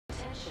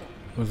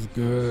What's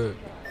good?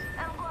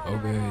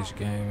 OBH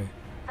Gaming.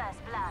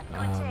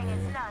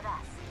 Man.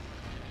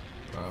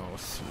 Bro, I'm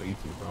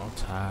sleepy, bro. I'm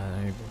tired.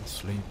 I ain't been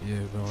asleep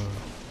yet, bro.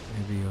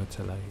 Maybe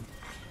until like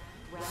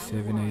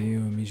 7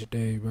 a.m. each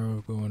day,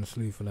 bro. Going to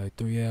sleep for like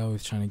 3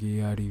 hours trying to get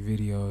y'all these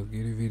videos.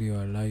 Get a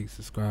video a like,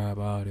 subscribe,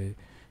 all that.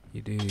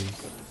 You did.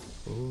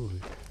 Ooh,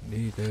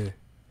 need that.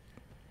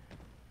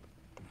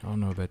 I don't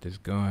know about this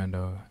gun,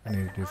 though. I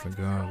need a different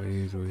gun, but it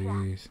is what it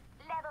is.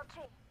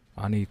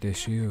 I need that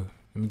shield.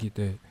 Let me get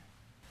that.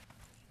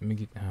 Let me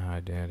get. Ah,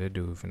 damn, that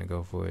dude finna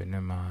go for it.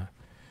 Never mind.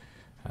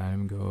 Alright, let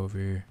me go over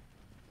here.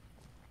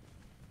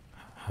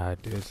 High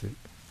desert.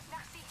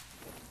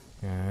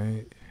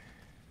 Alright.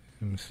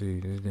 Let me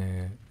see. This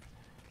damn.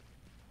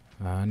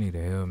 I need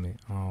a helmet.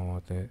 I don't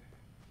want that.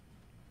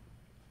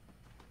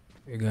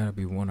 There gotta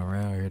be one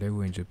around here. They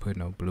wouldn't just put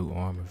no blue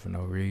armor for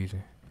no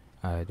reason.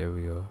 Alright, there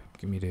we go.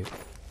 Give me that.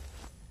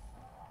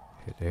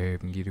 Hit the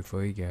head and get it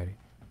before he got it.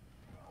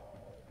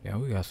 Yeah,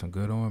 we got some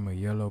good armor.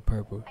 Yellow,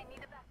 purple,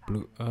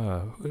 blue.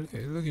 Look at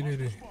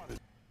it.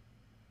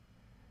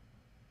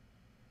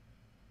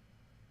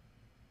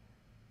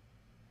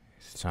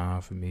 It's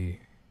time for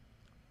me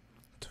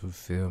to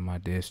fulfill my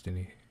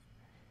destiny.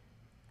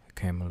 I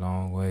came a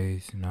long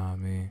ways, you know what I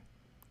mean?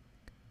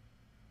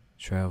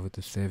 Traveled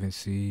the 7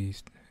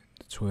 seas,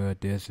 the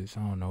 12 deserts. I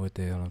don't know what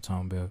the hell I'm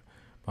talking about.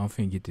 But I'm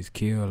finna get this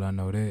kill, I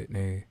know that,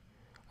 nigga.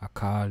 I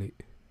call it.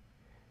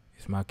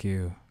 It's my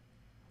kill.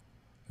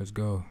 Let's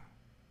go.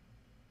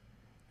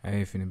 I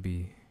ain't finna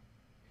be.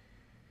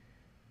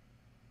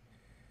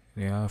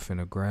 Yeah, I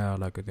finna growl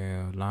like a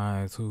damn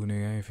lion too,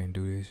 nigga. I ain't finna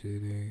do this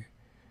shit, nigga.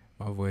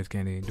 My voice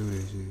can't even do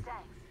this shit.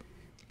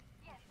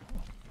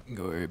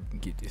 Go ahead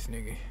and get this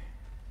nigga.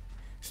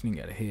 This nigga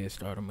got a head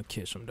start. I'ma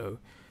catch him though.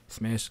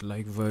 Smash the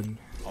like button.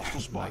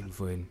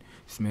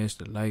 Smash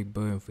the like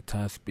button for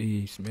top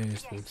speed.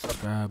 Smash the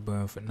subscribe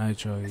button for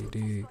nitro. You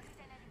dig?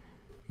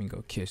 Let me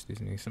go catch this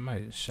nigga.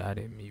 Somebody just shot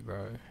at me,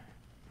 bro.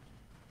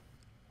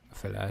 I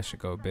feel like I should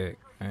go back.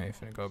 I ain't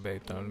finna go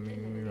back though. Let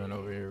me run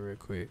over here real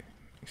quick.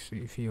 See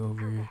if he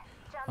over here.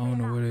 I don't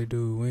know where that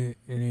dude went.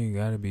 It ain't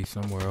gotta be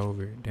somewhere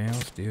over here. Damn,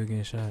 still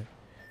getting shot.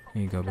 I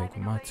need to go back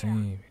with my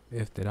team.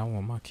 If that, I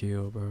want my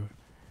kill, bro.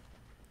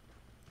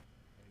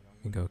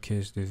 Let me go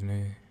catch this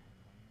nigga.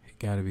 He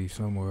gotta be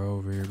somewhere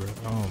over here, bro.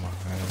 Oh my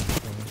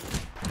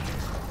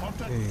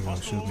god. He ain't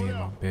gonna shoot me in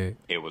my back.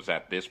 It was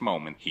at this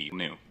moment he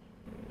knew.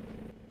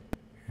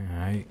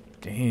 Alright,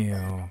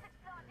 damn.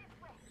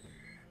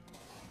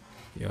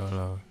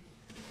 YOLO.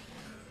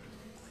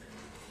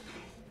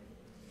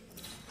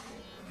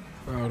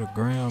 Bro, the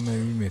ground made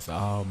me miss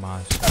all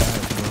my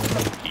shots,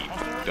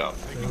 bro.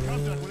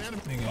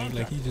 Nigga ain't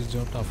like he just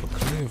jumped off a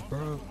cliff,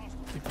 bro.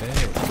 Get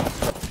back.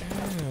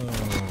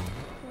 Damn.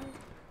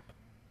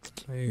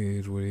 It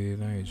is what it is.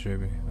 I ain't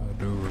tripping. I'll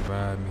do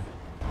revive me.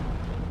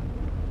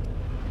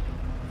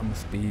 I'ma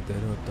speed that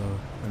up though.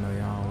 I know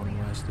y'all don't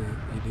wanna watch that.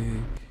 You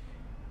did.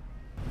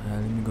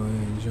 Alright, let me go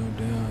ahead and jump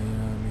down, you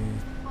know what I mean?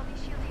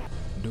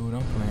 Dude,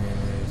 I'm playing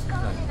is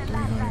like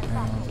 300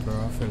 pounds, bro. I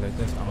feel like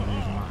that's the only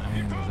reason my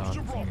aim was off.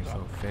 This nigga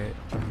so fat.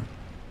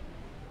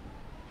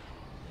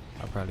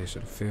 I probably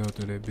should have fell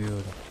through that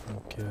building.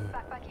 Okay.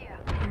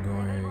 I'm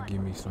going ahead and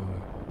give me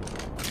some.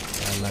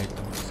 I like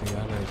them. See,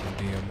 I like the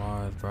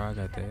DMRs, bro. I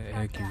got that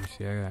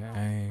accuracy. I got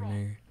aim,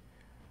 nigga.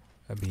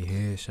 I be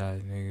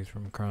headshots niggas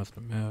from across the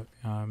map.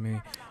 You know what I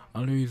mean?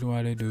 Only reason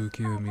why they do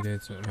kill me,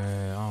 that's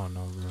man. I don't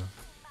know, bro.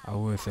 I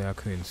would say I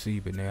couldn't see,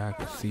 but nigga, I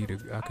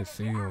could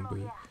see them,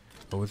 but.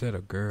 Or was that a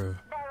girl?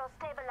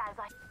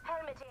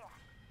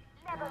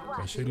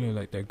 That she look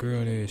like that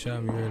girl that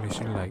shot me earlier.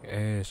 She look like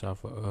Ash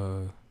off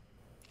of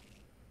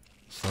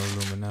Soul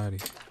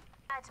Illuminati.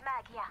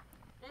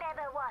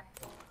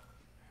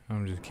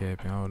 I'm just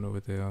capping. I don't know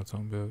what the hell I'm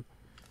talking about.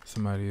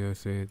 Somebody else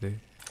said that.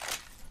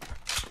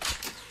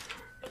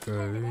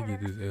 Girl, let me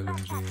get this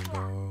LMG and go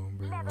on,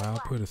 bro. I'll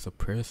put a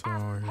suppressor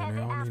on here. They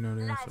don't need no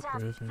damn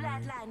suppressor,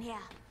 man.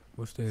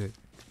 What's that?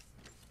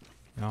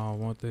 Y'all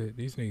want that?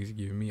 These niggas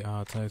giving me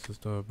all types of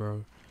stuff,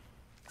 bro.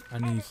 I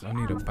need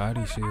a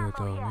body shield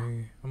though,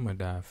 man. I'm gonna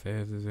die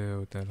fast as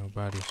hell without no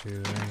body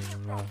shield. I ain't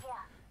gonna lie.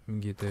 Let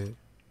me get that.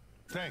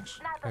 Thanks.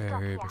 I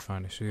hurry up and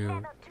find a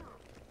shield.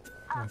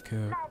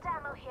 Okay.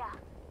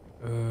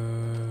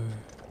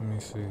 Let me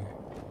see.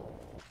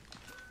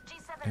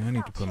 Damn, I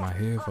need to put my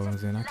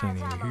headphones in. I can't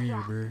even hear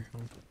you, bro.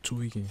 I'm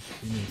tweaking.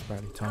 You niggas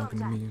probably talking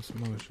to me and some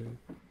more shit.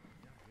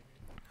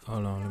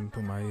 Hold on, let me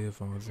put my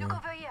headphones in.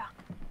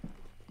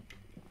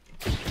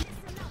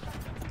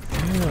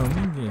 Damn,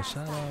 I'm getting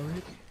shot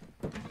already.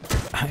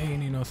 I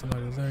ain't even know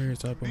somebody was out here,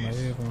 so I put my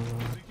headphones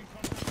on.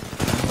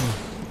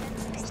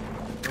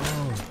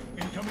 Oh.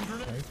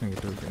 This nigga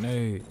threw a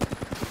grenade.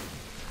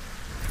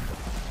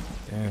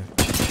 Damn.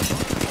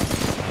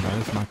 Oh, no,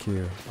 that's my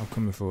kill. I'm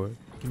coming for it.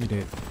 Give me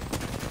that.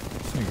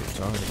 This nigga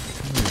retarded.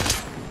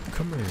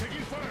 Come here.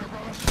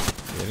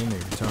 Yeah, that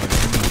nigga retarded.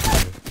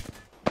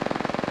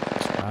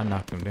 I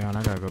knocked him down.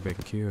 I gotta go back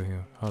and kill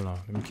him. Hold on.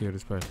 Let me kill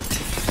this person.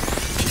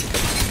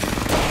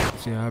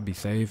 See how I be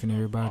saving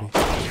everybody?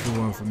 If it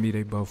wasn't for me,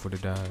 they both would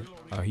have died.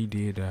 Oh, he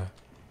did die.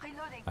 Alright,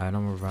 I'm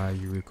gonna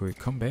revive you real quick.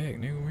 Come back,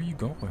 nigga. Where you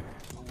going?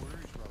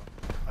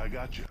 I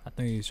got you. I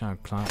think he's trying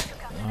to climb.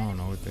 I don't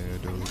know what the hell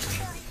dude is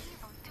doing.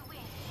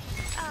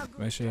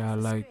 Make sure y'all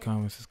like,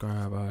 comment,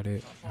 subscribe, all that. You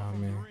know what I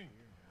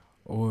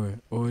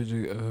mean? Or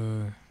just,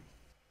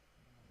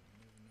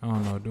 I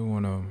don't know, do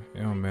one of them.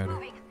 It don't matter.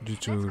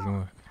 Just choose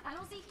one.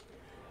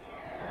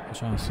 I'm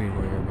trying to see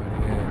where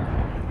everybody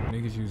at.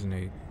 Niggas using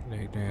they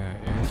damn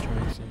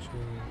ashtrays and shit.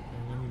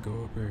 Let me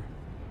go up here.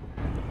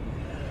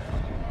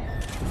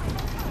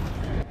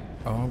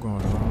 Oh, I'm going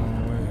the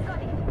wrong way.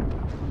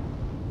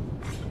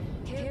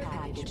 Care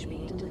package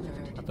being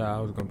delivered. I thought I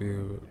was gonna be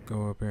able to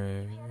go up here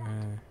and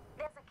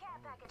There's a care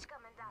package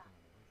coming down.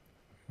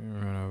 let me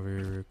run over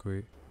here real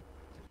quick.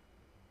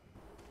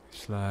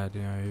 Slide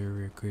down here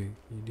real quick.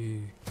 You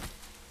did.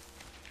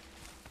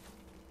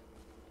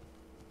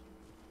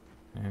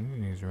 Man, these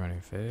niggas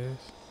running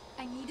fast.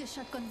 I need a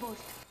shotgun bolt.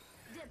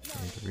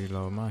 I need to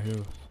reload my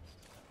health.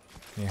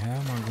 Yeah, how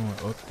am I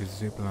going up this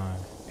zip line?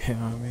 You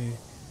know what I mean?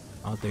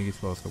 I don't think it's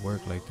supposed to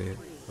work like that.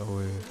 Oh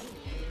well.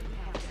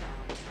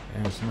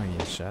 Damn, somebody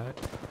get shot.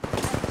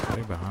 Oh,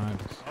 they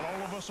behind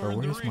us. Bro,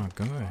 where's my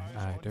gun?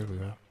 Alright, there we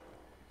go.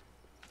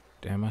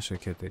 Damn, I should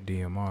have kept that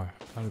DMR.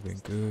 That'd have been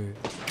good.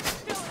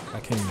 I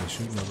can't even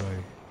shoot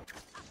nobody.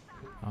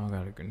 I don't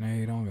got a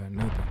grenade, I don't got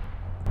nothing.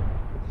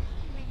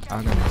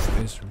 I got a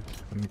special.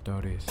 Let me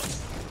throw this.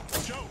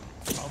 Joe,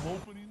 I'm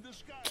opening the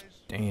skies.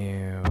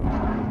 Damn.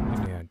 This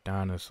nigga a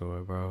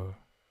dinosaur, bro.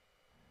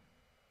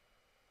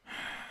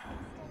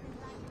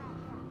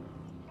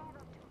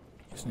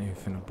 This nigga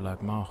finna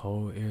block my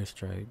whole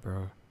airstrike,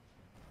 bro.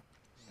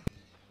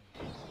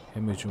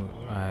 That bitch,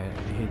 alright,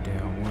 he hit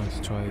down once,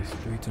 twice,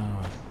 3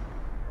 times.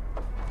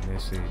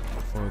 Let's see,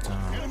 4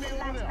 times.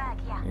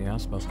 Yeah, I'm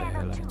supposed to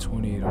have like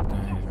 20 of them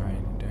things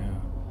raining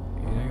down.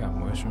 Yeah, they got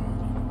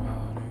mushrooms on the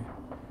wall there.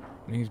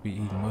 Niggas be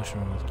eating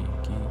mushrooms,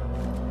 getting geek.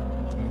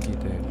 Let me get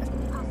that.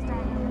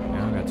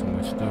 Yeah, I got too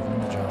much stuff. Let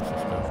me drop some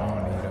stuff. I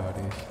don't need all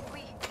this.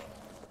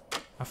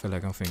 I feel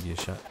like I'm finna get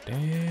shot.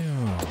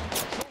 Damn.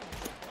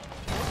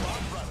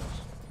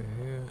 The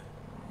hell?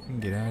 I can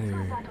get out of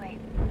here.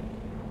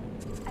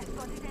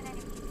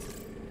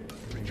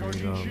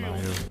 Reload my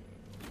health.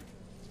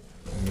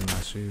 I need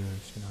my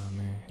shields, you know what I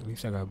mean? At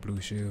least I got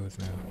blue shields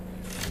now.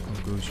 I'm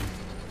Gucci.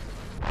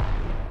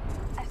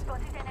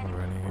 I'm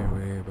running here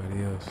with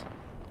everybody else.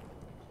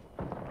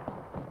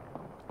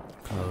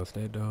 Close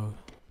that door.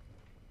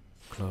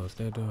 Close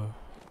that door.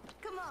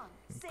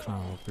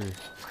 Climb up here.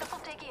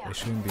 They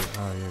shouldn't be.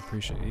 Oh yeah,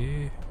 appreciate it.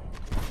 Yeah.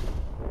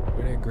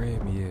 Where they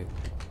grab me at?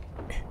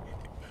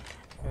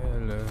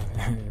 Hello.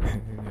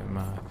 Never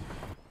mind.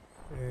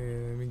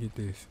 Hey, let me get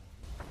this.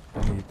 I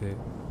need that.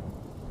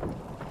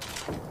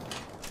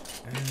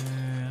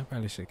 I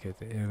probably should get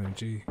the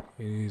LMG.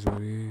 It is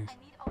what it is.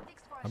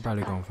 I'm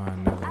probably gonna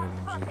find another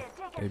LMG.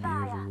 They be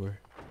everywhere.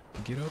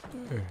 Get up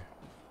there.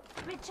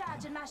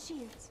 Recharging my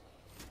shields.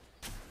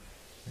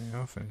 Yeah,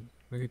 I'm finna.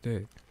 Look at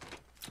that.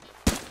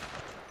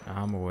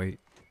 Nah, I'ma wait.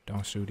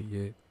 Don't shoot it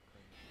yet.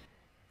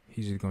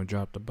 He's just gonna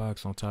drop the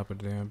box on top of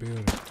the damn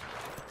building.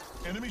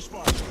 Enemy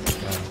spot.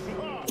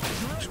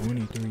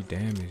 23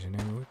 damage,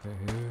 nigga. What the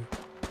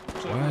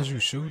hell? Why is you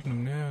shooting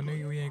him now,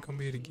 nigga? We ain't gonna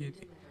be able to get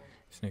it.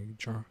 This nigga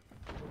drunk.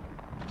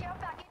 Care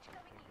package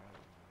coming in.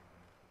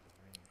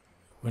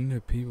 Wasn't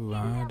there people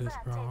behind us,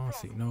 bro? I don't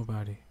see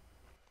nobody.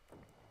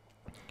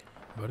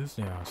 But this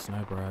damn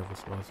sniper rifle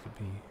supposed to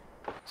be.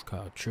 It's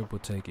called triple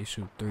take. It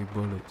shoot 3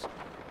 bullets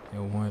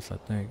at once, I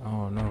think. I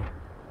don't know.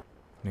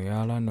 Nigga,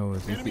 all I know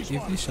is if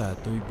he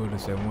shot 3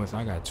 bullets at once,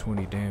 I got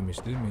 20 damage.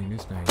 This mean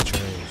this thing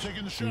trash.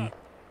 Taking the See? shot.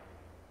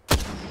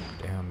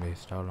 Damn,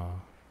 missed. Hold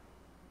on.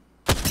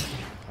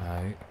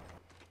 Alright.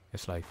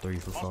 It's like 3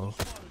 for 4.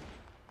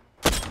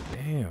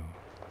 Damn.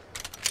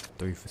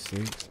 3 for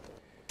 6.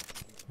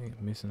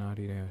 Nigga missing all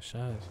these damn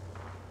shots.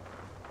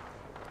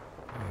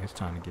 Yeah, it's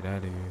time to get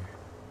out of here.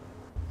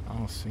 I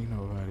don't see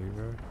nobody,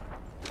 bro.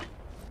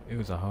 It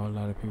was a whole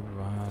lot of people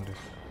behind us.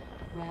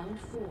 Round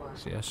 4.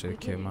 See, I should have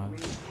kept my.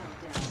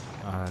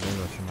 Ah, there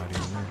goes somebody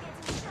in there.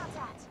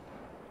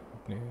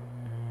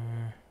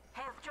 Yeah.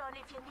 Health drone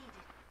if you need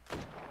it.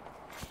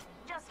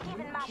 Just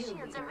giving my Kill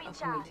shields a leader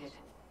recharge. appointed.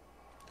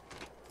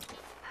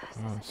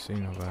 I don't see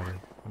nobody.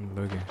 I'm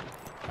looking.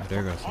 Ah,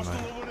 there goes somebody.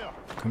 Hostile over there.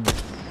 Come here.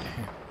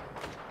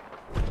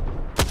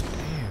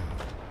 Damn.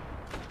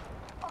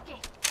 Okay,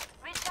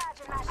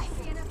 recharging my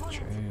shields.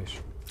 Trash.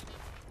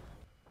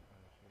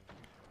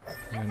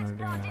 Yeah, no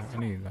damn. I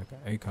need like an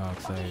ACOG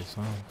save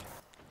something.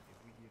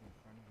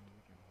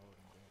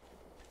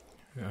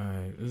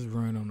 Alright, let's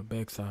run on the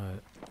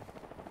backside.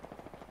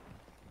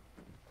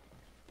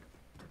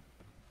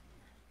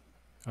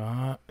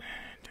 Damn.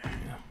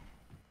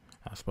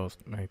 I was supposed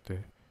to make the.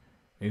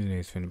 These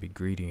niggas finna be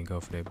greedy and go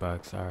for that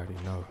box. I already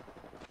know.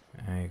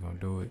 I ain't gonna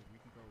do it.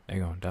 They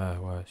gonna die,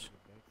 watch.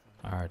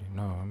 I already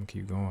know. I'm gonna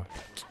keep going.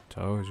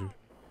 Told you.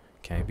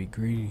 Can't be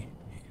greedy.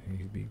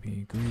 Niggas be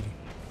being greedy.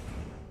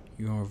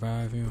 You gonna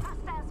revive him?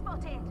 Hostile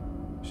spotted.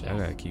 Shit, I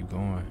gotta keep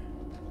going.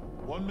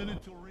 1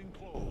 minute till ring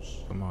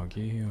close. Come on,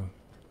 get him.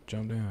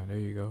 Jump down. There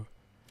you go.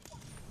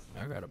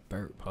 I got a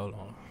burp. Hold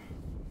on.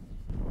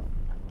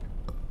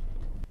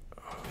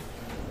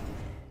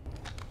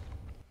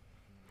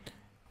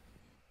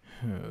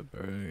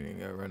 Bro, you ain't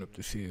gotta run up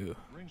this hill.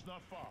 Ring's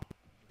not far.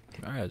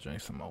 I gotta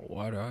drink some more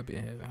water. I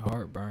been having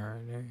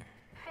heartburn. Man.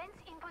 Fence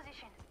in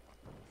position.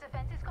 The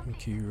fence is Let me complete.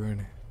 keep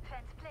running.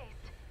 Fence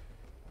placed.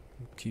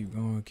 Keep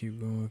going, keep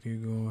going,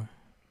 keep going.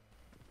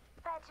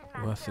 Patching Oh,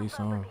 I master see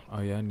some. properly.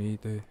 Oh, yeah, I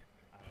need that.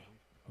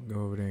 I'll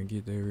go over there and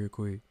get that real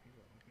quick.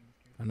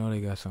 I know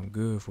they got something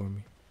good for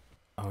me.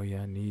 Oh,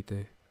 yeah, I need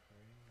that.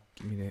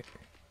 Give me that.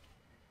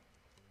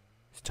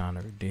 It's time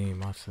to redeem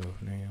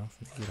myself now. I'm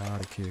finna get all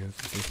the kills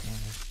with this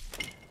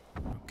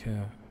time.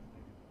 Okay.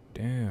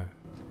 Damn.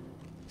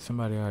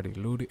 Somebody already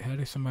looted. How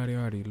did somebody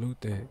already loot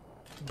that?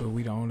 But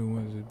we the only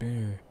ones that been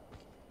here.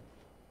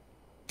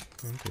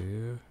 What the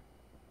hell?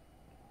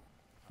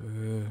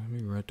 Let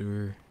me run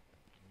through here.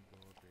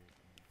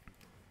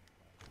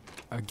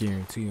 I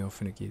guarantee I'm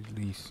finna get at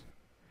least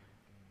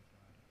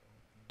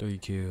 3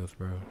 kills,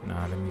 bro.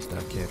 Nah, let me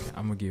stop capping.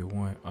 I'm gonna get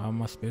 1. All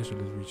my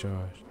specialists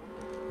recharged.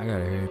 I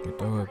gotta hurry up and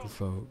throw it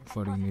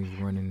before these niggas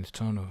run in this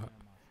tunnel.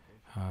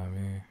 Ah,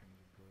 man.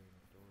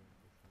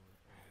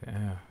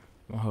 Damn.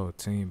 My whole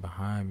team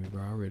behind me,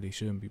 bro. I really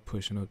shouldn't be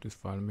pushing up this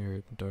far. Let me hurry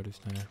up and throw this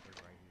time.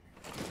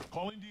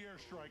 Calling the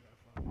airstrike.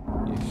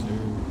 Yes, sir.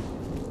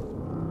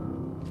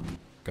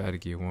 Gotta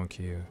get 1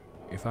 kill.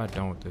 If I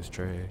don't, that's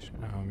trash. You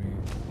know what I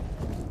mean?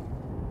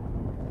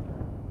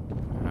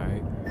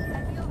 Alright.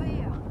 Enemy over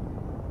here.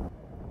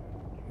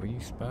 Well, you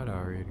spot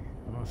already.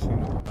 I don't see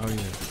no. Oh,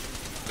 yeah.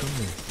 Come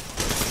here.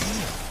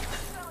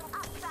 Throwing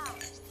up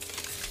sound.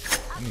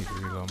 I need to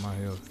reload my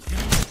health.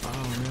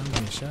 Oh, man, I'm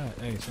getting shot.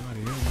 Hey,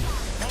 somebody help me.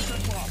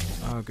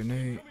 Oh,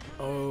 grenade.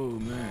 Oh,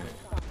 man.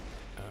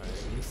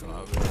 Alright, it's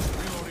all good.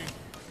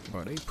 Bro,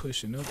 they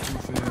pushing up too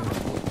fast.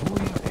 Oh,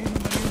 yeah, ain't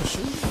nobody else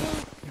shooting, bro?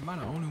 Am I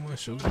the only one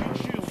shooting, bro?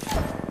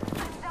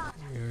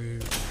 Yeah.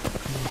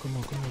 Come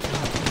on.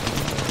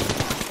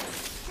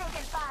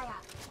 Taking fire.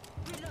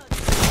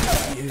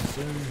 Yes,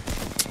 sir.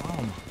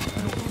 Oh, my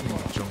God.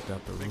 I jumped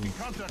out the roof.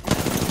 Contact.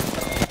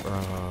 Bro.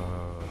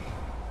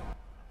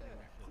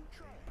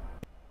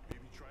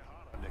 Maybe try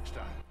harder next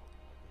time.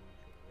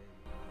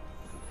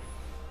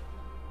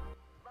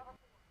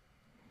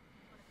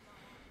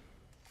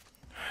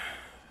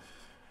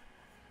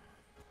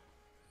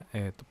 I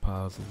had to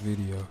pause the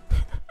video.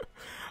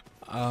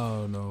 I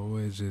don't know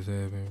what just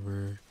happened,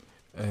 bro.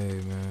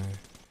 Hey, man.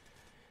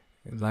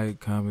 Like,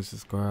 comment,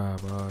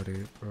 subscribe, all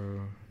that,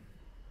 bro.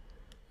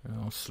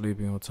 I'm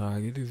sleeping on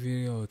time. Get this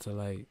video to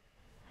like,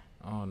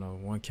 I don't know,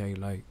 1K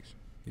likes.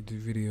 Get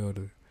this video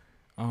to,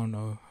 I don't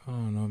know,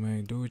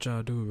 man. Do what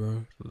y'all do,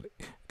 bro.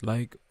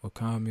 Like or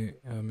comment,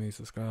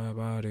 subscribe,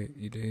 all that.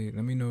 You did.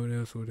 Let me know what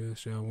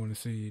else y'all want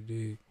to see. You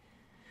did.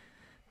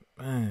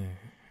 Man.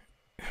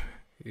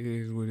 It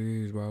is what it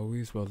is, bro.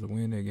 We supposed to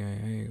win that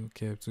game. I ain't gonna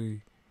cap to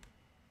you.